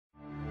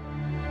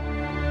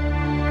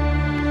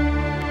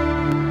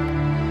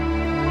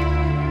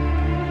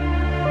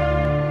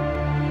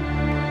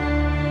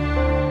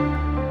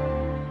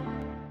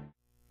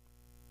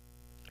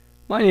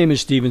My name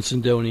is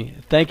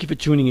Sindoni. Thank you for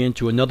tuning in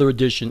to another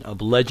edition of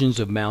Legends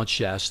of Mount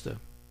Shasta.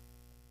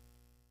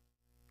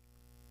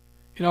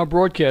 In our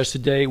broadcast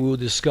today, we will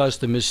discuss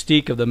the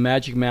mystique of the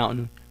Magic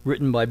Mountain,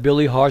 written by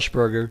Billie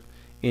Harshberger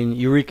in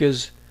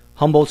Eureka's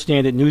Humboldt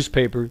Standard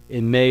newspaper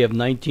in May of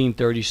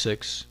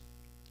 1936.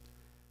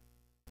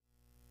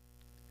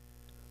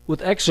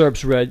 With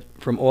excerpts read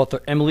from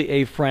author Emilie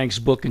A. Frank's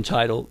book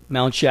entitled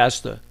Mount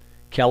Shasta,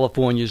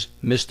 California's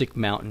Mystic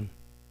Mountain.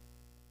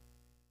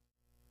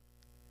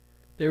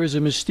 There is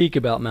a mystique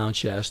about Mount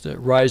Shasta,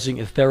 rising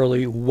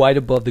ethereally wide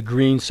above the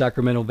green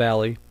Sacramento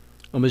Valley,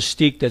 a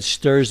mystique that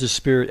stirs the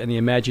spirit and the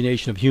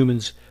imagination of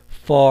humans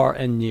far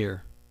and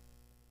near.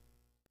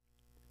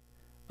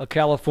 A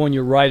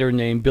California writer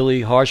named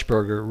Billie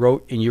Harshberger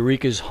wrote in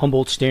Eureka's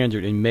Humboldt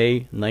Standard in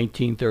May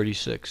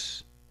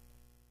 1936.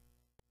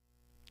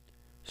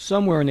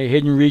 Somewhere in the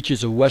hidden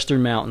reaches of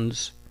western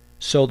mountains,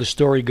 so the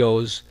story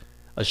goes,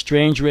 a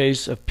strange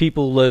race of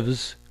people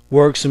lives,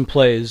 works, and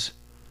plays,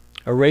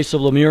 a race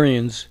of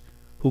Lemurians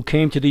who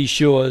came to these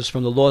shores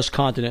from the lost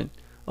continent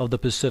of the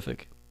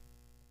Pacific.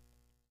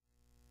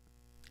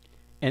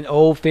 An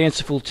old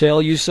fanciful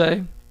tale, you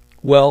say?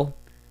 Well,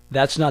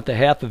 that's not the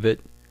half of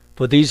it,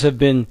 for these have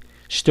been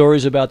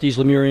stories about these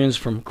Lemurians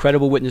from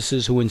credible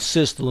witnesses who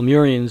insist the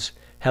Lemurians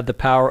have the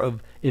power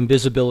of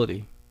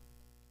invisibility.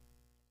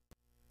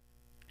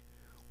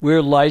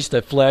 Weird lights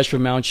that flash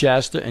from Mount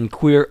Shasta and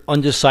queer,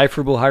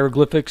 undecipherable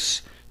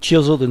hieroglyphics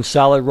chiseled in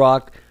solid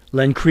rock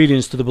lend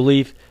credence to the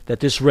belief that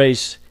this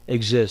race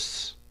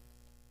exists.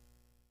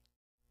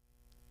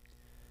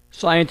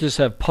 Scientists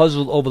have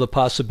puzzled over the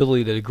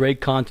possibility that a great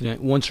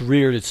continent once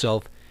reared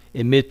itself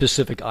in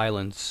mid-Pacific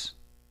islands.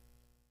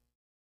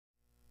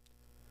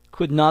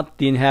 Could not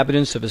the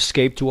inhabitants have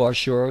escaped to our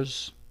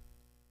shores?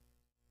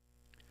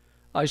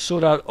 I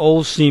sought out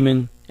old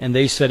seamen, and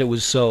they said it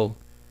was so.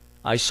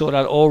 I sought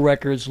out old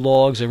records,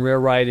 logs, and rare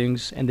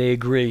writings, and they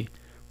agree.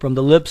 From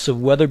the lips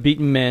of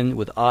weather-beaten men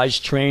with eyes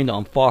trained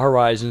on far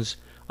horizons,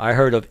 I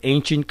heard of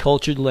ancient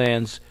cultured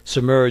lands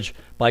submerged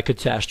by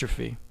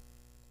catastrophe.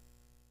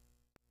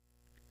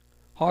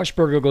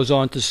 Harshberger goes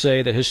on to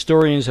say that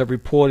historians have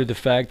reported the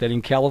fact that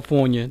in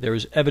California there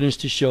is evidence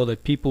to show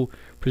that people,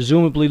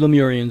 presumably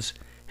Lemurians,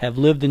 have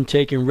lived and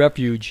taken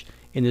refuge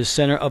in the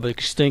center of an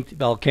extinct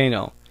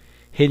volcano,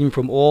 hidden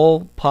from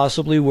all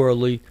possibly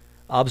worldly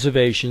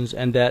observations,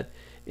 and that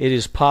it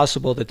is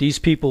possible that these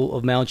people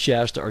of Mount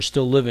Shasta are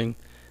still living.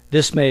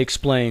 This may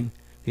explain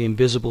the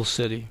invisible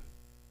city.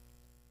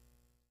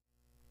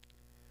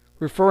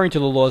 Referring to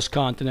the lost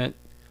continent,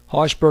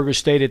 Harshberger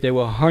stated there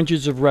were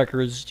hundreds of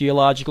records,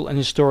 geological and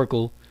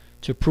historical,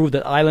 to prove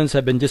that islands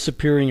have been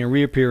disappearing and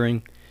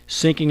reappearing,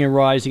 sinking and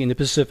rising in the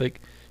Pacific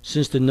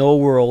since the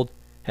Known World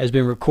has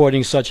been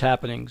recording such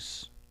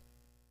happenings.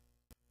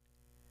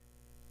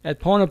 At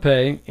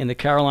Ponape, in the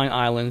Caroline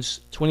Islands,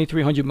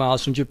 2,300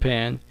 miles from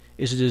Japan,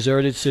 is a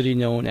deserted city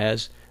known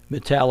as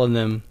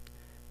Metalanim,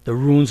 the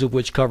ruins of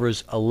which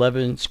covers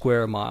 11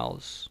 square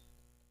miles.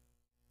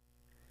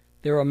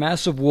 There are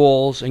massive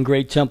walls and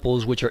great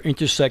temples which are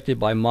intersected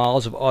by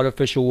miles of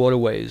artificial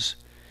waterways.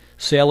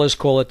 Sailors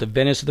call it the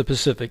Venice of the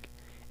Pacific,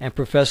 and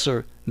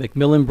Professor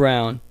Macmillan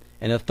Brown,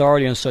 an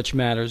authority on such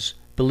matters,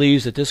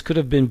 believes that this could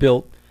have been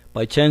built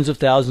by tens of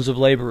thousands of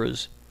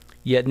laborers,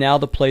 yet now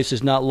the place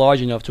is not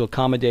large enough to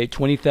accommodate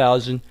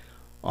 20,000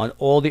 on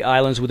all the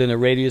islands within a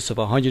radius of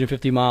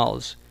 150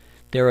 miles.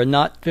 There are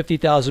not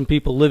 50,000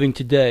 people living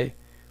today.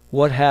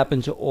 What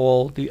happened to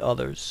all the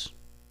others?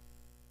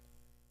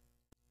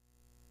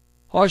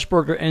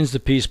 Harshberger ends the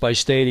piece by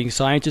stating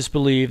scientists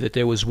believe that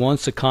there was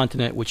once a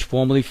continent which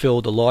formerly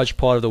filled a large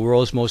part of the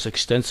world's most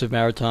extensive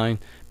maritime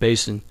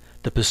basin,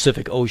 the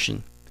Pacific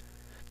Ocean.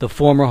 The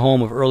former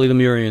home of early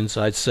Lemurians,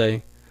 I'd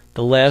say,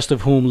 the last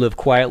of whom lived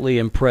quietly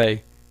in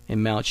prey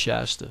in Mount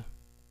Shasta.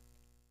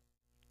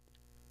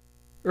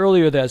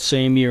 Earlier that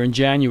same year, in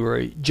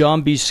January,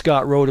 John B.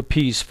 Scott wrote a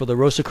piece for the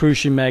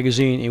Rosicrucian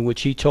magazine in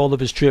which he told of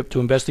his trip to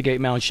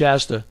investigate Mount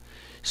Shasta,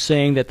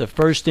 saying that the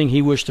first thing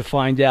he wished to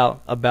find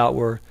out about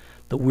were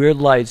the weird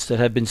lights that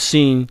had been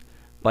seen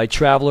by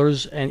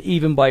travelers and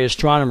even by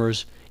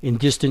astronomers in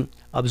distant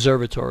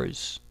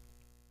observatories.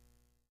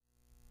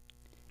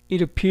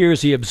 It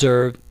appears, he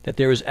observed, that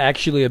there is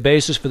actually a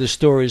basis for the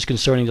stories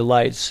concerning the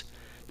lights.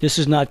 This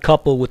is not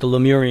coupled with the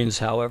Lemurians,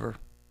 however.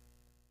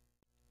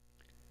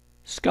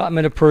 Scott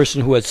met a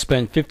person who had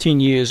spent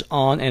 15 years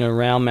on and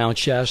around Mount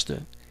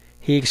Shasta.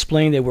 He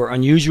explained there were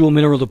unusual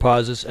mineral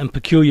deposits and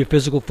peculiar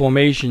physical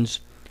formations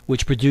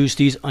which produced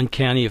these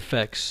uncanny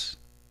effects.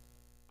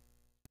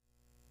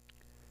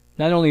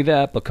 Not only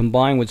that, but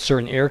combined with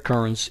certain air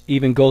currents,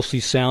 even ghostly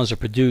sounds are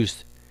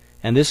produced,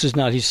 and this is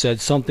not, he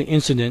said, something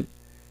incident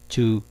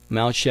to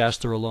Mount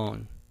Shasta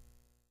alone.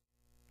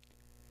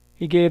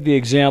 He gave the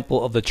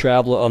example of the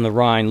traveler on the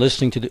Rhine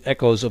listening to the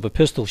echoes of a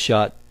pistol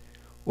shot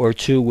or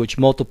two which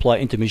multiply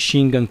into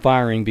machine gun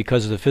firing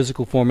because of the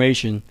physical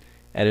formation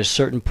at a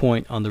certain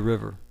point on the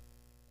river.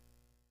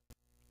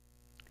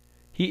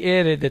 He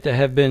added that there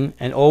have been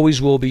and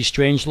always will be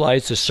strange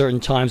lights at certain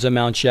times on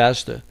Mount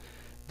Shasta.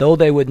 though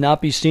they would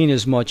not be seen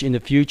as much in the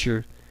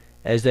future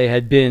as they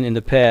had been in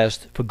the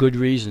past for good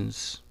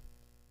reasons.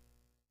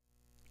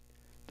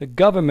 The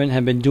government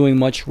had been doing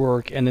much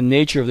work, and the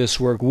nature of this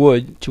work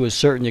would, to a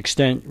certain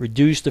extent,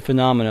 reduce the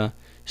phenomena,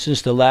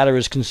 since the latter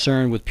is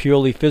concerned with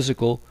purely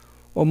physical,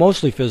 or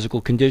mostly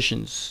physical,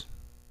 conditions.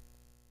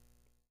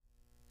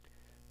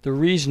 The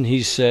reason,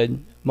 he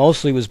said,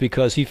 mostly was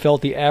because he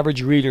felt the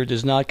average reader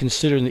does not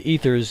consider the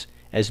ethers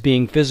as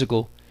being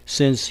physical,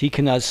 since he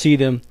cannot see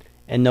them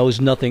and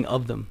knows nothing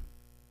of them.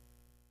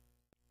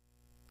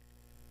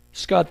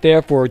 Scott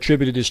therefore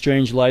attributed the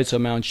strange lights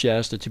on Mount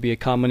Shasta to be a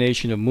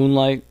combination of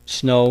moonlight,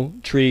 snow,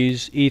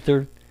 trees,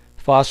 ether,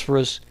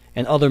 phosphorus,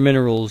 and other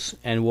minerals,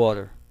 and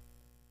water.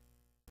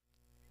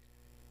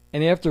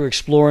 And after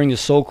exploring the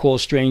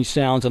so-called strange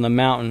sounds on the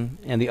mountain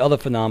and the other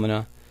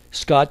phenomena,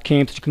 Scott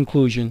came to the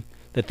conclusion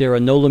that there are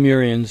no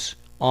Lemurians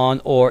on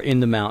or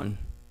in the mountain.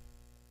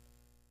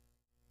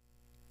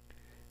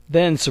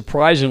 Then,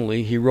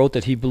 surprisingly, he wrote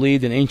that he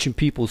believed an ancient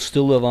people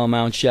still live on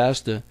Mount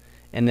Shasta,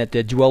 and that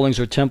their dwellings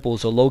or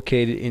temples are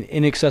located in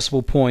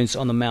inaccessible points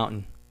on the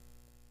mountain.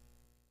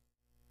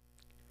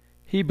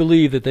 He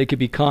believed that they could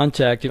be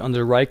contacted under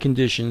the right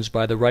conditions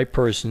by the right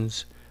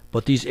persons,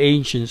 but these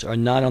ancients are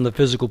not on the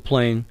physical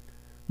plane,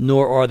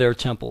 nor are their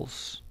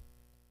temples.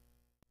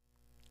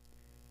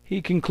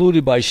 He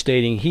concluded by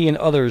stating he and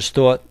others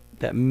thought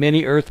that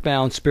many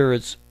earthbound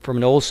spirits from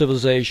an old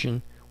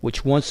civilization,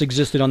 which once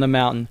existed on the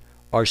mountain,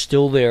 are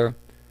still there,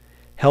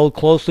 held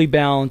closely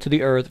bound to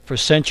the earth for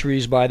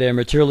centuries by their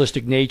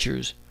materialistic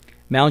natures.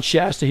 Mount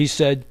Shasta, he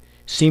said,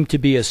 seemed to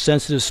be a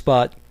sensitive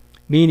spot,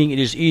 meaning it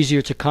is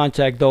easier to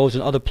contact those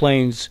in other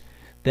planes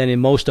than in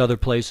most other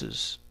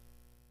places.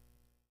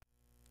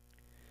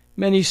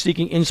 Many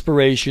seeking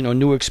inspiration or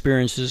new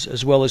experiences,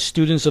 as well as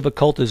students of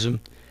occultism,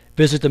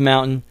 visit the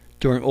mountain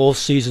during all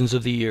seasons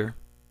of the year.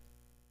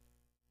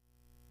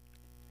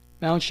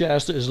 Mount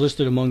Shasta is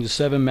listed among the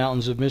 7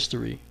 mountains of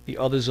mystery. The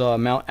others are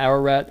Mount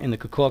Ararat in the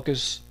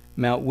Caucasus,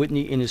 Mount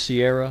Whitney in the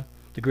Sierra,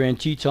 the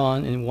Grand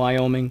Teton in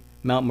Wyoming,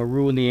 Mount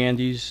Meru in the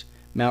Andes,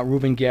 Mount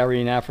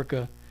Reuben-Gary in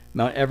Africa,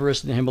 Mount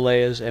Everest in the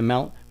Himalayas, and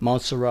Mount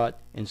Montserrat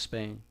in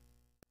Spain.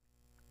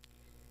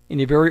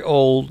 In a very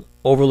old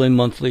Overland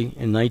Monthly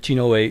in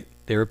 1908,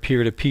 there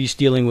appeared a piece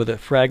dealing with a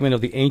fragment of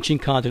the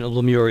ancient continent of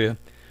Lemuria,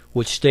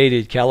 which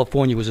stated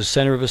California was the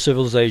center of a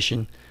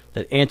civilization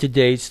that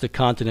antedates the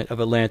continent of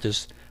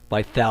Atlantis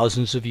by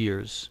thousands of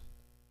years.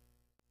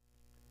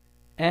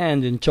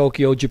 And in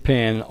Tokyo,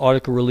 Japan, an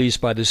article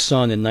released by The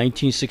Sun in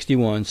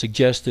 1961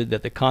 suggested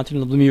that the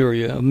continent of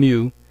Lemuria, of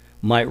Mu,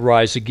 might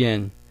rise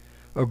again.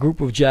 A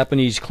group of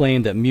Japanese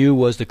claimed that Mu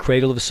was the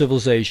cradle of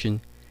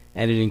civilization,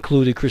 and it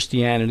included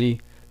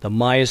Christianity, the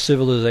Maya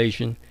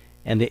civilization,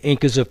 and the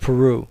Incas of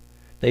Peru.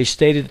 They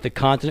stated that the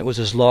continent was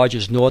as large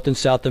as North and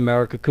South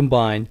America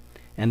combined,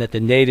 and that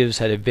the natives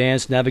had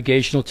advanced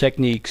navigational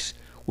techniques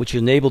which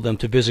enabled them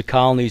to visit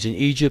colonies in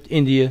Egypt,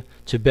 India,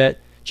 Tibet,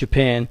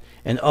 Japan,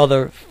 and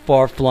other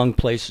far-flung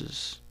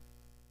places.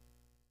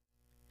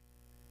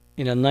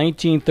 In a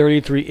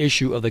 1933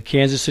 issue of the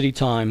Kansas City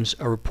Times,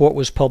 a report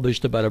was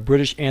published about a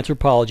British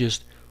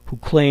anthropologist who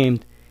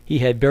claimed he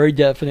had very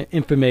definite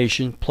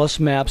information, plus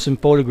maps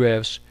and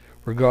photographs,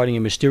 regarding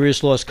a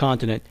mysterious lost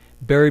continent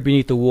buried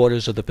beneath the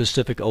waters of the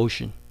Pacific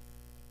Ocean.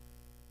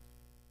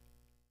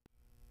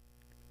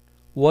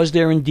 Was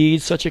there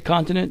indeed such a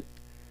continent?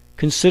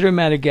 Consider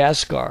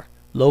Madagascar,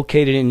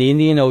 located in the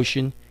Indian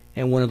Ocean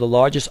and one of the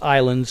largest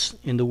islands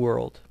in the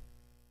world.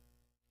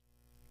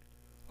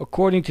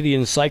 According to the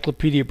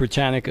Encyclopedia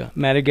Britannica,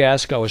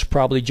 Madagascar was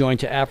probably joined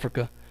to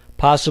Africa,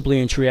 possibly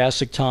in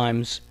Triassic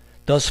times,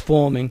 thus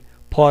forming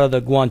part of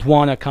the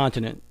Gondwana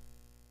continent.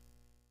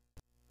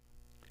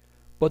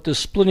 But the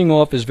splitting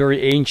off is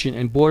very ancient,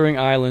 and bordering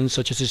islands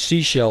such as the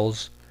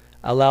Seychelles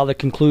allow the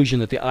conclusion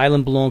that the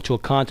island belonged to a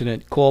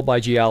continent called by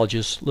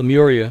geologists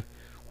Lemuria,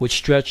 which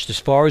stretched as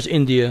far as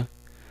India,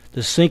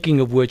 the sinking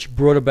of which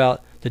brought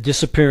about the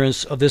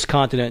disappearance of this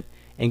continent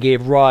and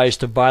gave rise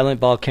to violent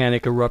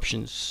volcanic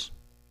eruptions.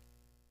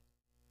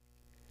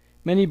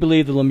 Many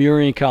believe the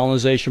Lemurian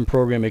colonization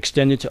program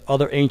extended to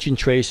other ancient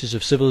traces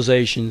of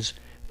civilizations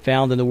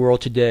found in the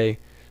world today,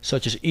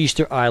 such as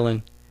Easter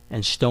Island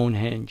and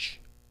Stonehenge.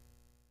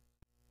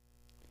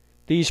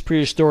 These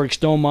prehistoric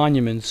stone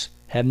monuments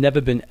have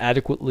never been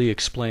adequately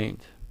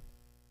explained.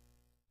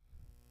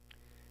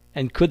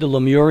 And could the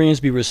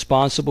Lemurians be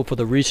responsible for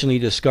the recently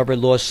discovered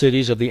lost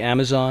cities of the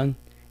Amazon,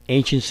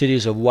 ancient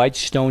cities of white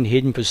stone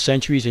hidden for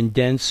centuries in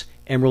dense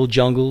emerald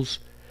jungles,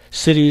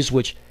 cities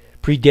which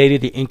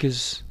predated the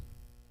Incas?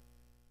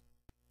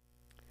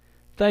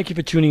 Thank you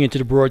for tuning into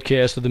the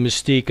broadcast of the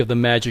Mystique of the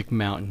Magic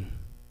Mountain.